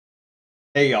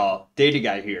Hey y'all, Data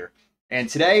Guy here. And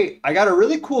today I got a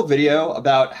really cool video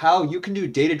about how you can do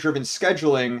data-driven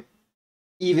scheduling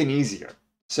even easier.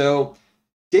 So,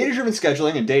 data-driven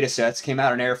scheduling and data sets came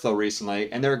out in Airflow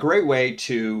recently, and they're a great way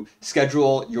to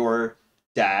schedule your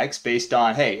DAGs based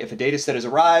on, hey, if a data set has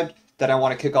arrived, then I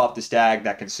want to kick off this DAG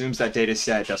that consumes that data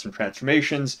set, does some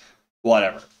transformations,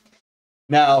 whatever.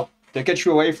 Now, that gets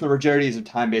you away from the rigidities of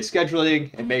time-based scheduling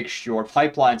and makes your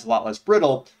pipelines a lot less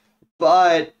brittle,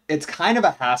 but it's kind of a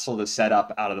hassle to set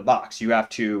up out of the box. You have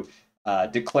to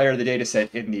declare the data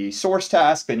set in the source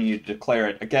task, then you need to declare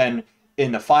it again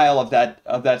in the file of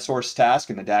that source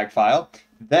task in the DAG file.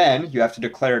 Then you have to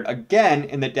declare it again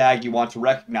in the DAG you want to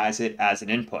recognize it as an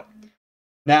input.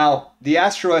 Now, the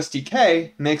Astro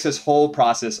SDK makes this whole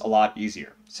process a lot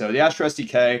easier. So the Astro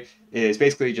SDK is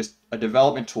basically just a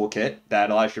development toolkit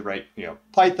that allows you to write,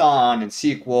 Python and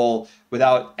SQL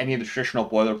without any of the traditional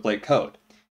boilerplate code.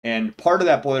 And part of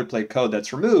that boilerplate code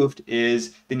that's removed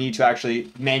is the need to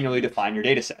actually manually define your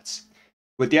data sets.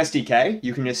 With the SDK,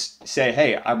 you can just say,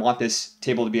 hey, I want this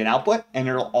table to be an output, and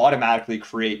it'll automatically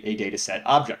create a data set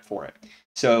object for it.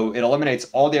 So it eliminates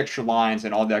all the extra lines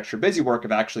and all the extra busy work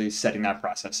of actually setting that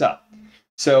process up.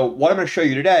 So what I'm going to show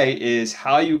you today is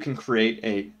how you can create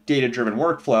a data-driven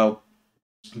workflow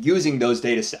using those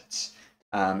data sets.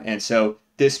 And so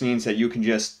this means that you can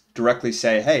just directly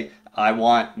say, hey, I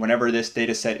want whenever this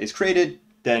data set is created,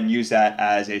 then use that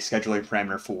as a scheduling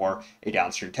parameter for a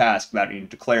downstream task without needing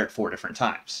to declare it 4 different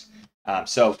times.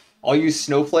 So I'll use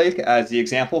Snowflake as the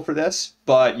example for this,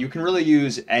 but you can really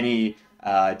use any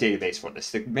database for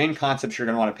this. The main concepts you're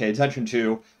going to want to pay attention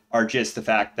to are just the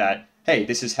fact that, hey,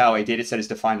 this is how a data set is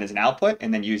defined as an output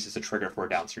and then used as a trigger for a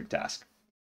downstream task.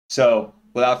 So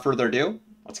without further ado,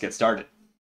 let's get started.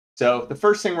 So the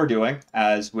first thing we're doing,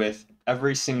 as with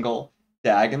every single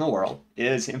DAG in the world,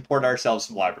 is import ourselves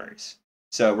some libraries.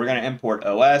 So we're going to import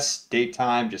OS,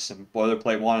 datetime, just some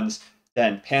boilerplate ones,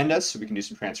 then pandas, so we can do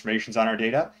some transformations on our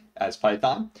data as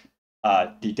Python.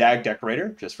 The DAG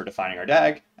decorator, just for defining our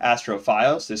DAG, Astro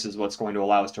files, this is what's going to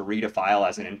allow us to read a file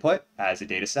as an input, as a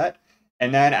data set,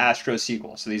 and then Astro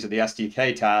SQL. So these are the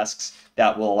SDK tasks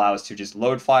that will allow us to just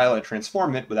load file and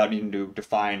transform it without needing to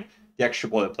define the extra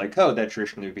boilerplate code that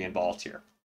traditionally would be involved here.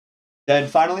 Then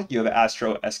finally, you have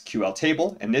Astro SQL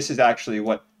table, and this is actually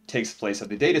what takes the place of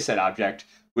the dataset object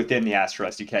within the Astro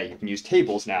SDK. You can use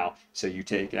tables now, so you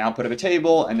take an output of a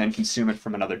table and then consume it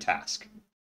from another task.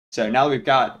 So now that we've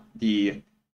got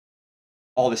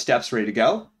all the steps ready to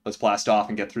go, let's blast off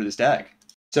and get through this DAG.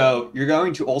 So you're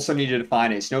going to also need to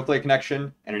define a Snowflake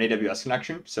connection and an AWS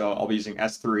connection. So I'll be using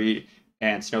S3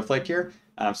 and Snowflake here.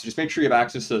 So just make sure you have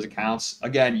access to those accounts.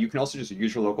 Again, you can also just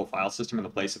use your local file system in the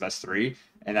place of S3.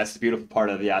 And that's the beautiful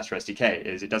part of the Astro SDK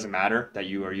is it doesn't matter that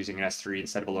you are using an S3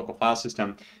 instead of a local file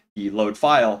system. The load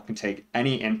file can take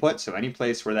any input, so any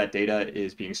place where that data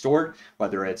is being stored,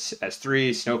 whether it's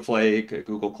S3, Snowflake,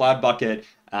 Google Cloud Bucket,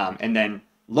 and then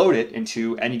load it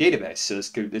into any database. So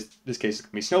this case, it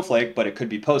can be Snowflake, but it could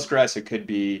be Postgres, it could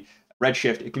be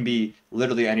Redshift, it can be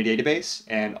literally any database.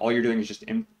 And all you're doing is just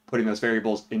putting those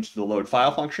variables into the load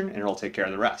file function, and it'll take care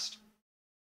of the rest.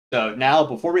 So now,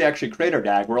 before we actually create our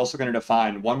DAG, we're also going to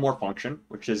define one more function,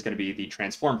 which is going to be the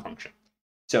transform function.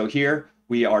 So here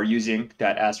we are using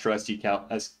that Astro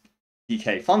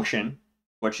SDK function,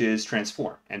 which is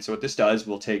transform. And so what this does,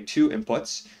 we'll take 2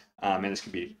 inputs, and this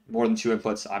can be more than 2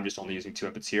 inputs. I'm just only using 2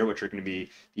 inputs here, which are going to be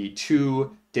the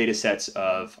 2 data sets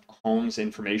of homes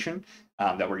information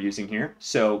that we're using here.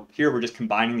 So here we're just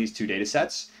combining these 2 data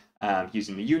sets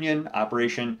using the union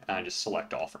operation and just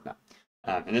select all from them.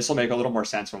 And this will make a little more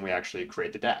sense when we actually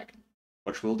create the DAG,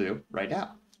 which we'll do right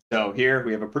now. So here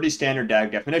we have a pretty standard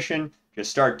DAG definition,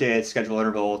 just start date, schedule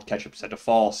interval, catch up set to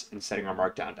false, and setting our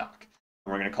markdown doc.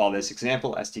 And we're going to call this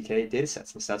example SDK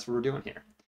datasets, and so that's what we're doing here.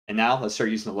 And now let's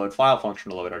start using the load file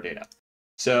function to load our data.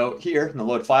 So here in the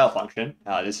load file function,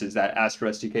 this is that Astro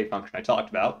SDK function I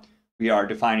talked about. We are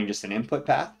defining just an input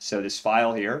path. So this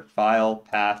file here, file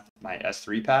path, my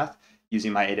S3 path,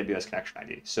 using my AWS connection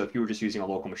ID. So if you were just using a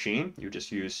local machine, you would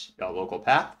just use a local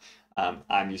path.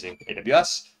 I'm using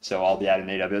AWS, so I'll be adding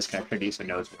AWS connection ID so it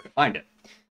knows where to find it.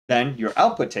 Then your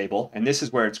output table, and this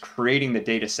is where it's creating the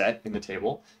data set in the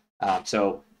table.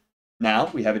 So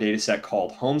now we have a data set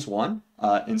called homes1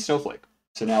 in Snowflake.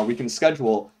 So now we can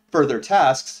schedule further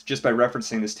tasks just by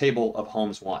referencing this table of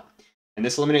homes1. And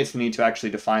this eliminates the need to actually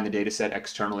define the data set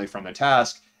externally from the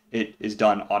task. It is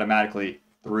done automatically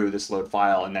through this load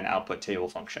file and then output table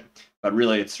function. But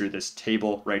really it's through this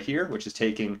table right here, which is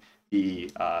taking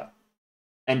the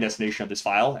end destination of this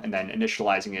file and then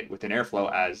initializing it within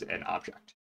Airflow as an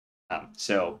object.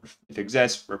 So if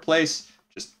exists, replace,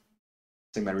 just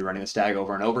So I'm going to be running this tag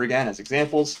over and over again as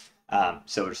examples.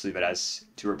 So we'll just leave it as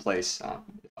to replace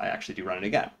if I actually do run it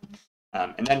again.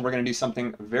 And then we're going to do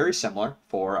something very similar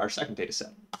for our second data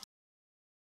set.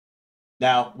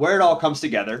 Now, where it all comes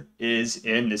together is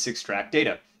in this extract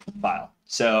data file,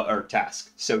 or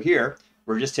task. So here,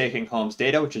 we're just taking home's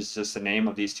data, which is just the name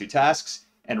of these two tasks,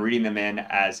 and reading them in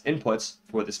as inputs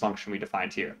for this function we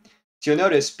defined here. So you'll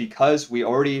notice, because we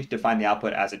already defined the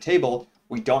output as a table,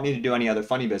 we don't need to do any other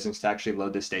funny business to actually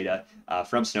load this data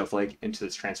from Snowflake into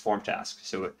this transform task.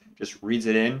 So it just reads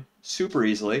it in super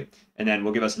easily, and then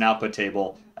will give us an output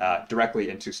table directly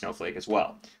into Snowflake as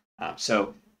well.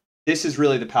 So this is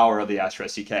really the power of the Astro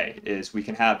SDK, is we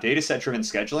can have data set driven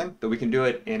scheduling, but we can do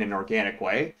it in an organic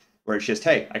way, where it's just,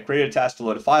 hey, I created a task to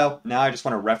load a file. Now I just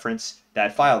want to reference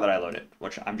that file that I loaded,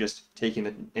 which I'm just taking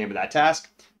the name of that task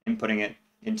and putting it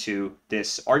into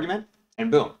this argument,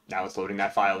 and boom, now it's loading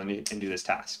that file into this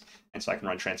task. And so I can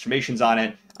run transformations on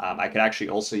it. I could actually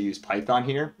also use Python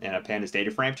here and a pandas data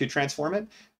frame to transform it.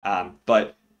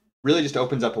 But really just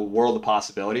opens up a world of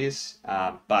possibilities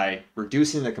by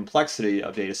reducing the complexity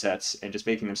of data sets and just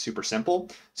making them super simple,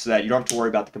 so that you don't have to worry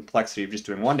about the complexity of just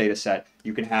doing one data set.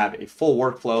 You can have a full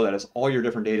workflow that has all your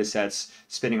different data sets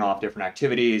spinning off different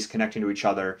activities, connecting to each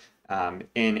other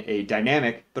in a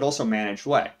dynamic but also managed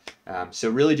way. So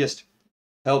really just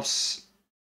helps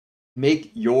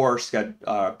make your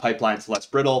pipelines less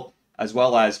brittle, as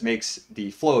well as makes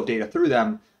the flow of data through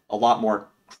them a lot more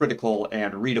critical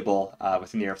and readable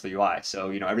within the Airflow UI. So,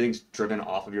 everything's driven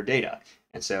off of your data.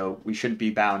 And so we shouldn't be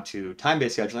bound to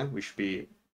time-based scheduling. We should be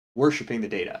worshiping the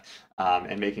data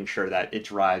and making sure that it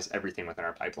drives everything within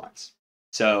our pipelines.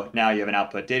 So now you have an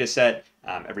output data set,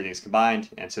 everything's combined.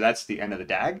 And so that's the end of the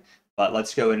DAG. But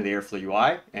let's go into the Airflow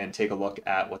UI and take a look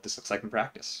at what this looks like in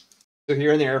practice. So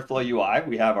here in the Airflow UI,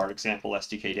 we have our example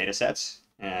SDK data sets,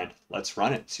 and let's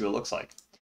run it, see what it looks like.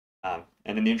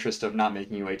 And in the interest of not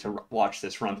making you wait to watch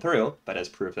this run through, but as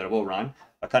proof that it will run,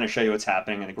 I'll kind of show you what's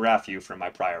happening in the graph view from my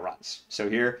prior runs. So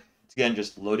here, it's again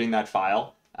just loading that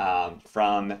file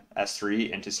from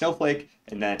S3 into Snowflake,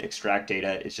 and then extract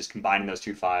data is just combining those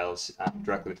two files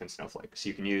directly within Snowflake. So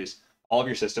you can use all of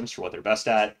your systems for what they're best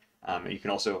at, and you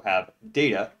can also have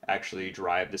data actually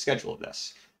drive the schedule of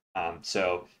this.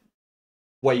 So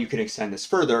way you can extend this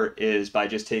further is by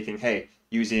just taking,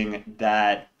 using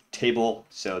that table,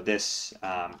 so this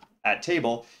at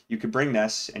table, you could bring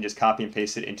this and just copy and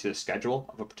paste it into the schedule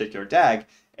of a particular DAG,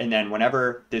 and then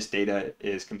whenever this data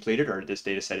is completed or this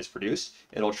data set is produced,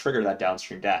 it'll trigger that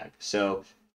downstream DAG. So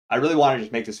I really want to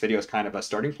just make this video as kind of a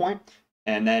starting point,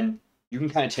 and then you can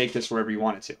kind of take this wherever you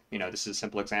want it to. This is a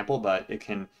simple example, but it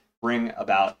can bring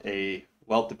about a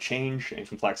wealth of change and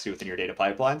complexity within your data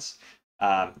pipelines.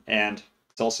 And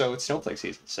it's Snowflake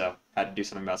season, so I had to do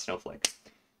something about Snowflake.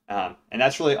 And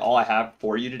that's really all I have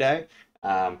for you today.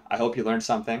 I hope you learned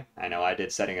something. I know I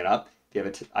did setting it up. If you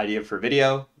have an idea for a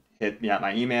video, hit me at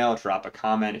my email, drop a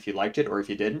comment if you liked it or if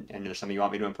you didn't, and there's something you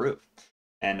want me to improve.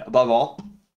 And above all,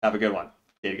 have a good one.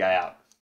 Data Guy out.